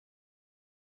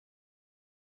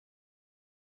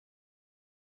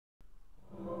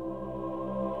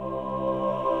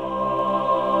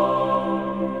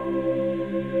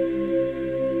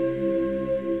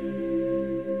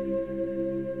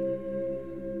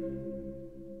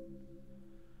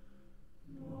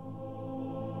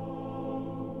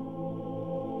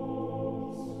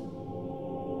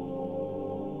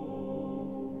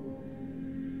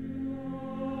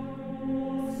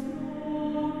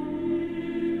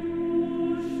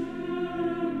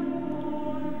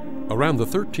Around the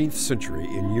 13th century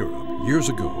in Europe, years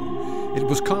ago, it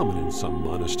was common in some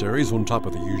monasteries, on top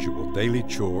of the usual daily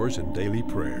chores and daily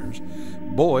prayers,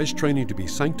 boys training to be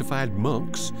sanctified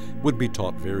monks would be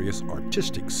taught various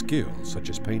artistic skills such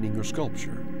as painting or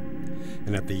sculpture.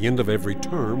 And at the end of every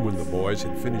term, when the boys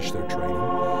had finished their training,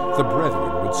 the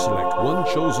brethren would select one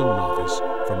chosen novice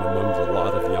from among the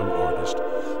lot of young artists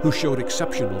who showed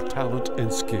exceptional talent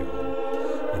and skill.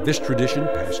 And this tradition,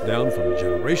 passed down from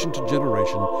generation to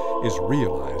generation, is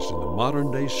realized in the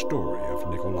modern-day story of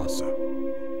Nicolasa.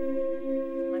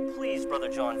 I'm pleased, Brother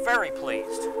John, very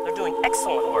pleased. They're doing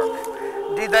excellent work.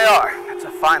 Indeed they are. It's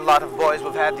a fine lot of boys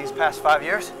we've had these past 5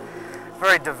 years.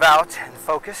 Very devout and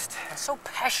focused. And so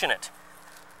passionate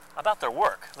about their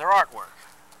work, their artwork.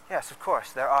 Yes, of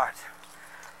course, their art.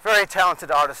 Very talented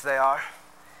artists they are.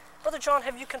 Brother John,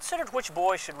 have you considered which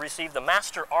boy should receive the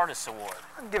Master Artist Award?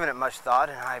 I've given it much thought,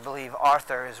 and I believe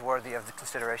Arthur is worthy of the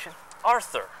consideration.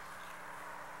 Arthur?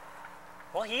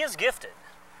 Well, he is gifted.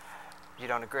 You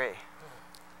don't agree?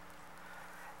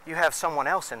 You have someone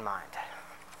else in mind.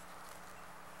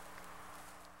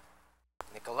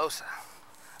 Nicolosa.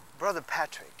 Brother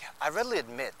Patrick, I readily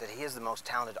admit that he is the most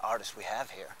talented artist we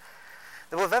have here,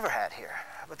 that we've ever had here.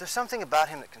 But there's something about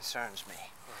him that concerns me.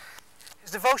 His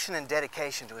devotion and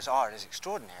dedication to his art is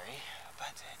extraordinary,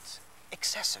 but it's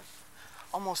excessive,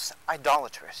 almost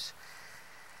idolatrous.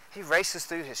 He races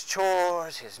through his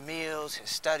chores, his meals, his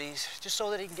studies, just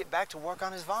so that he can get back to work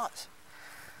on his vase.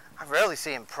 I rarely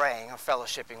see him praying or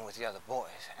fellowshipping with the other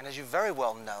boys, and as you very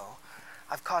well know,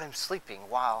 I've caught him sleeping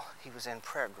while he was in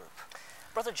prayer group.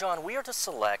 Brother John, we are to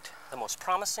select the most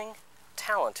promising,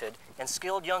 talented, and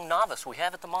skilled young novice we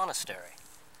have at the monastery.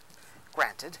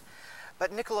 Granted,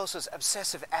 but Nicolosa's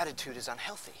obsessive attitude is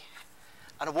unhealthy.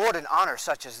 An award and honor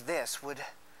such as this would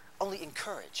only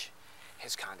encourage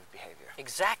his kind of behavior.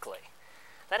 Exactly.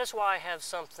 That is why I have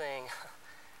something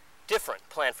different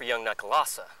planned for young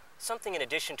Nicolasa. Something in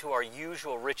addition to our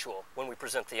usual ritual when we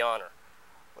present the honor.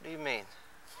 What do you mean?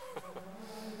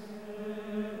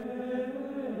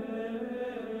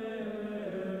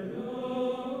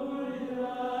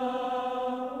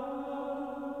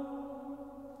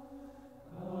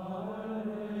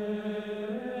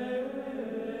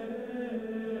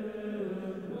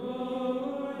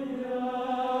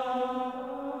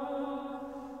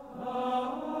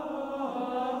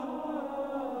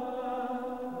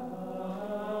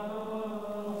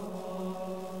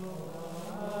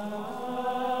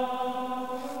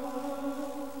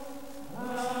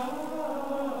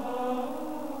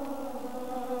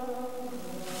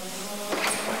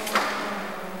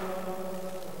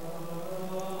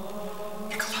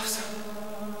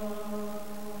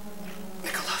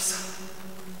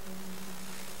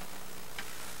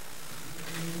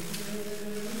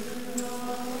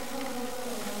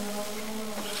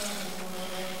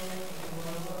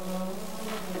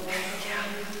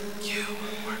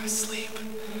 Sleep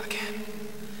again.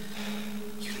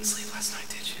 You didn't sleep last night,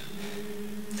 did you?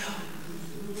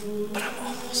 No. But I'm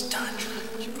almost done.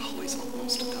 You're always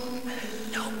almost done.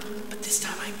 Nope, but this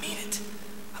time I mean it.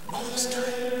 I'm almost done.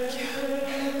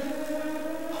 Yeah.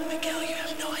 Oh, Miguel, you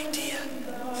have no idea.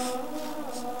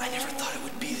 I never thought it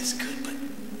would be this good, but,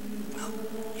 well,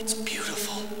 it's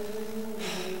beautiful.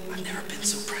 I've never been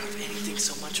so proud of anything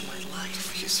so much in my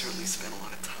life. You certainly spent a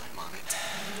lot of time on it.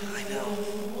 I know.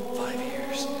 5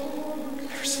 years.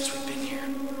 Ever since we've been here.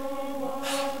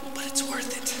 But it's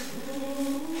worth it.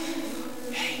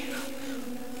 Hey,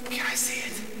 can I see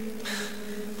it?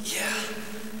 Yeah.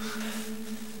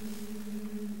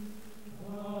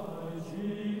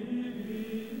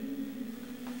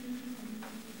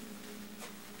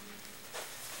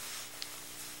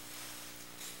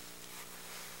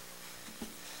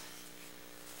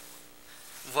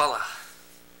 Voila.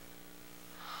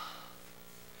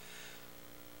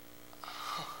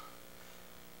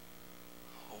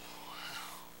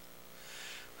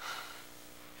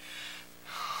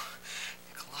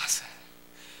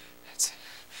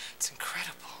 It's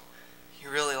incredible. You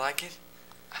really like it?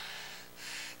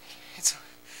 It's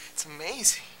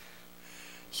amazing.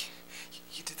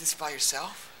 You did this by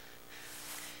yourself?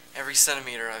 Every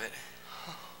centimeter of it.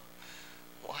 Oh,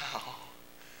 wow.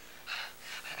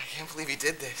 I can't believe you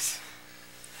did this.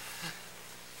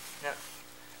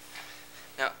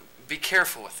 Now, be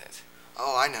careful with it.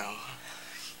 Oh, I know.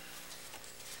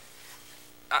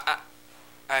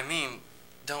 I mean,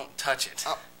 don't touch it.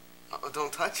 Oh,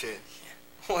 don't touch it.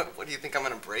 Yeah. What do you think, I'm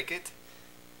gonna break it?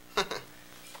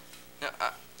 No,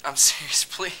 I'm serious.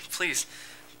 Please,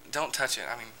 don't touch it.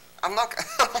 I mean, I'm not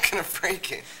gonna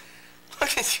break it.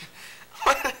 Look at you.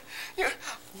 What?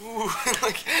 Ooh,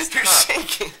 look, you're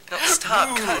shaking. No, stop.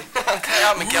 Ooh. Cut it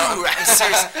out, Miguel. I'm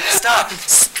serious. Stop.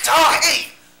 Stop.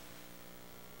 Hey!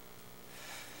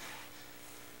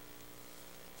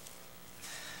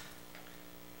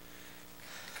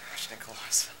 Gosh,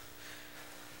 Nicholas.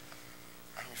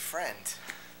 I'm your friend.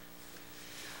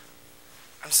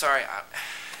 I'm sorry.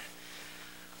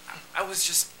 I was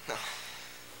just... No.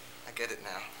 I get it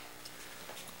now.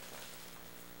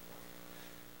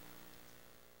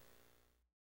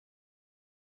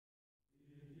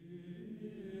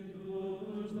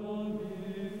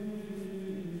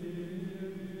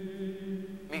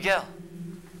 Miguel.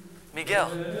 Miguel.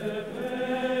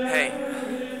 Hey.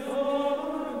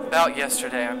 About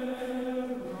yesterday,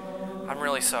 I'm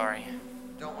really sorry.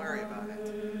 Don't worry about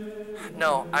it.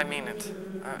 No, I mean it.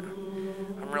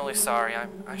 I'm really sorry.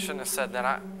 I shouldn't have said that.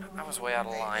 I was way out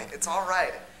of line. It's all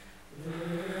right.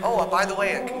 Oh, by the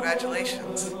way,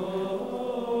 congratulations.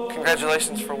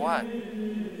 Congratulations for what?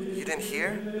 You didn't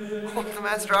hear? The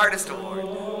Master Artist Award.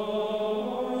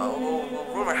 Oh, well,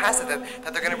 rumor has it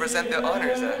that they're going to present the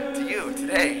honors to you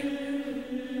today.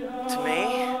 To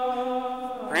me?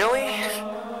 Really?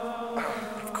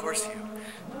 Of course you.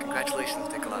 Congratulations,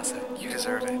 Nicolasa. You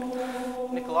deserve it.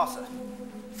 Nicolasa,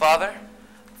 Father?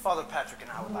 Father Patrick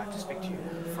and I would like to speak to you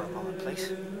for a moment,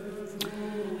 please.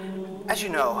 As you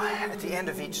know, at the end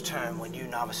of each term, when you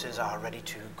novices are ready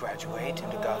to graduate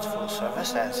into God's full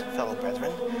service as fellow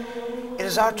brethren, it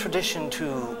is our tradition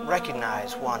to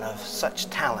recognize one of such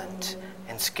talent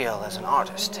and skill as an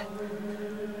artist.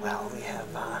 Well, we have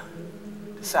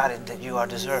decided that you are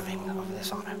deserving of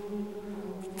this honor.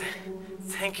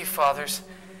 Thank you, Fathers.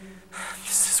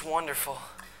 This is wonderful.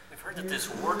 We've heard that this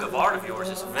work of art of yours,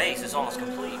 this vase, is almost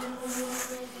complete.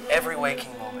 Every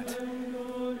waking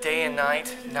moment, day and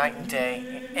night, night and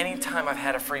day, any time I've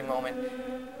had a free moment,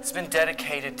 it's been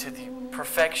dedicated to the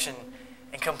perfection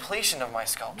and completion of my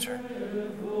sculpture.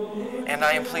 And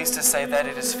I am pleased to say that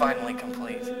it is finally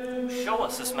complete. Show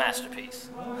us this masterpiece.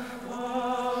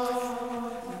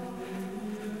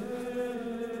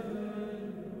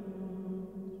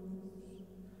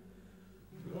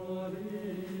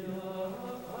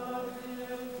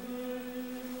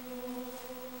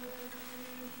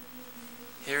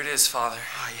 Here it is, Father.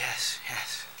 Oh, yes,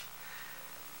 yes.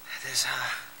 It is,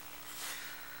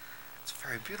 it's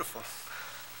very beautiful.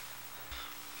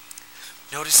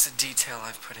 Notice the detail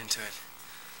I've put into it.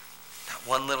 Not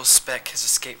one little speck has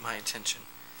escaped my attention.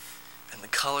 And the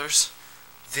colors,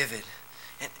 vivid.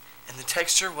 And the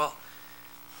texture, well,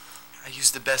 I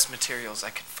used the best materials I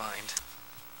could find.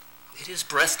 It is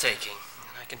breathtaking,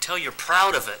 and I can tell you're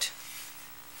proud of it.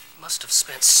 You must have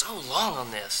spent so long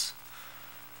on this.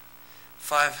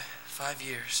 5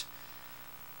 years.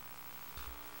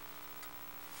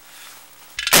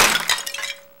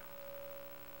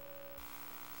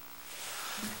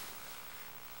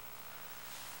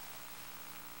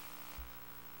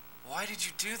 Why did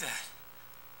you do that?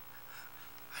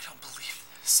 I don't believe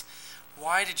this.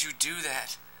 Why did you do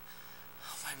that?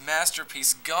 Oh, my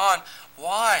masterpiece gone.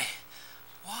 Why?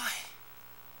 Why?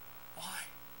 Why?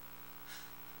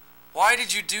 Why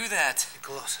did you do that?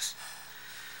 Nicolossus,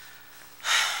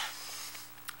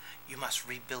 you must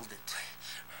rebuild it.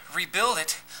 Rebuild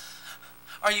it?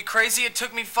 Are you crazy? It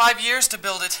took me 5 years to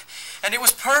build it, and it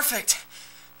was perfect.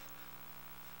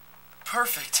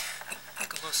 Perfect.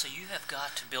 Nicolasa, you have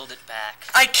got to build it back.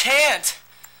 I can't!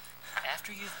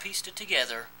 After you've pieced it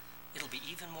together, it'll be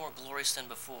even more glorious than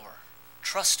before.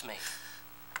 Trust me.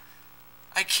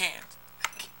 I can't.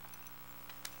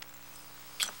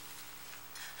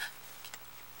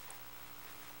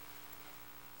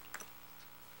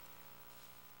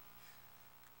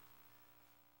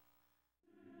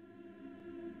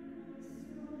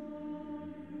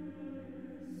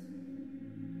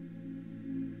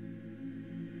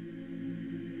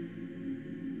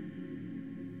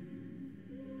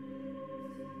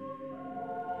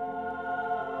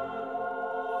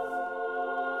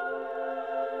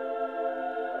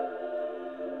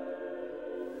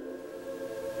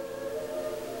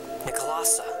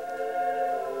 Nicolasa.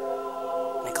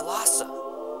 Nicolasa.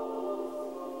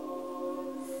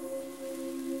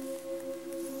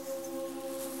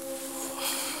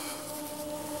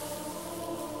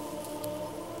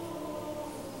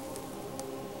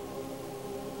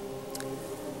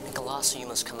 Nicolasa, you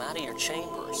must come out of your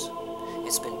chambers.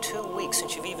 It's been 2 weeks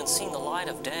since you've even seen the light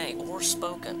of day or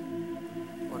spoken.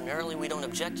 Ordinarily, we don't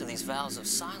object to these vows of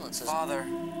silence. Father.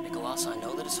 Nicolasa, I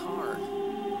know that it's hard.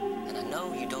 And I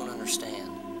know you don't understand.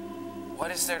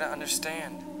 What is there to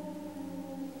understand?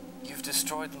 You've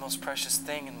destroyed the most precious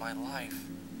thing in my life.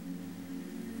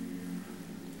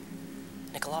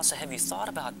 Nicolasa, have you thought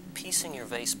about piecing your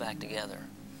vase back together?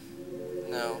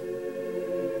 No.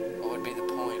 What would be the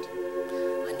point?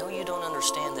 I know you don't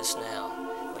understand this now,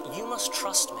 but you must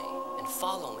trust me and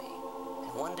follow me,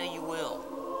 and one day you will.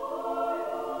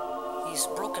 These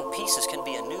broken pieces can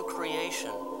be a new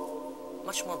creation,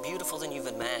 much more beautiful than you've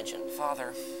imagined.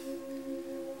 Father,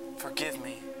 forgive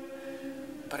me,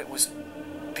 but it was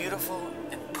beautiful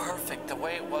and perfect the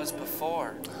way it was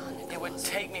before. It would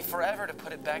take me forever to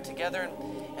put it back together,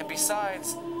 and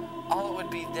besides, all it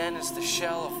would be then is the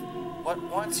shell of what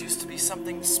once used to be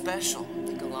something special.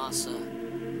 Nicolasa,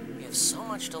 you have so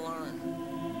much to learn.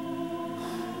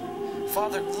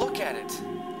 Father, look at it.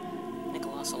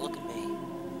 Nicolasa, look at me.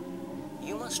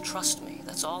 You must trust me.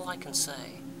 That's all I can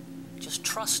say. Just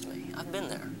trust me. I've been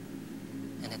there.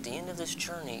 And at the end of this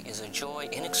journey is a joy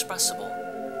inexpressible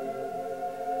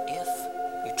if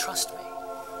you trust me.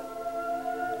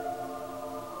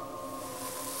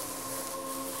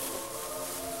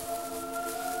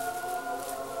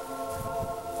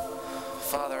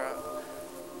 Father,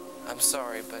 I'm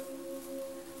sorry, but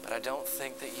I don't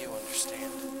think that you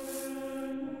understand.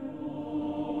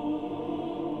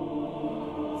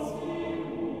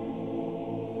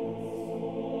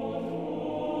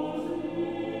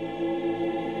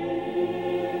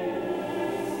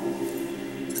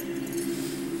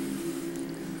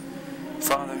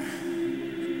 Father,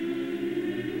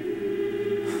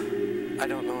 I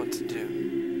don't know what to do.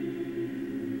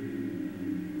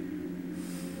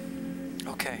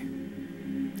 Okay,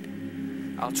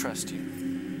 I'll trust you.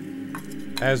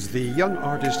 As the young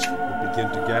artist would begin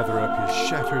to gather up his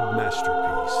shattered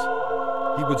masterpiece,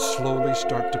 he would slowly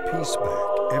start to piece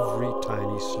back every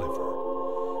tiny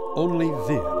sliver, only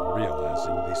then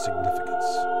realizing the significance.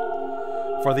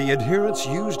 For the adherents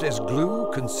used as glue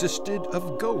consisted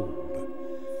of gold.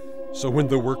 So when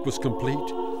the work was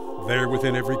complete, there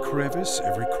within every crevice,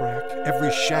 every crack,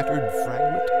 every shattered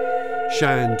fragment,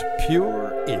 shined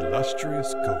pure,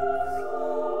 illustrious gold,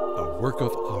 a work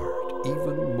of art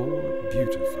even more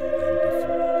beautiful than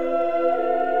before.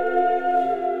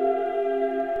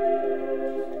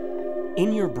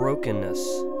 In your brokenness,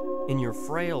 in your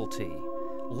frailty,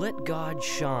 let God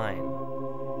shine.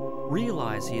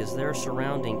 Realize He is there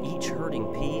surrounding each hurting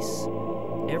piece,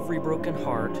 every broken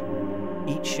heart,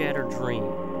 each shattered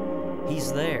dream.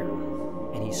 He's there,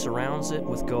 and He surrounds it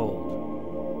with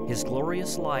gold. His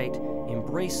glorious light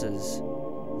embraces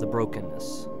the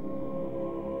brokenness.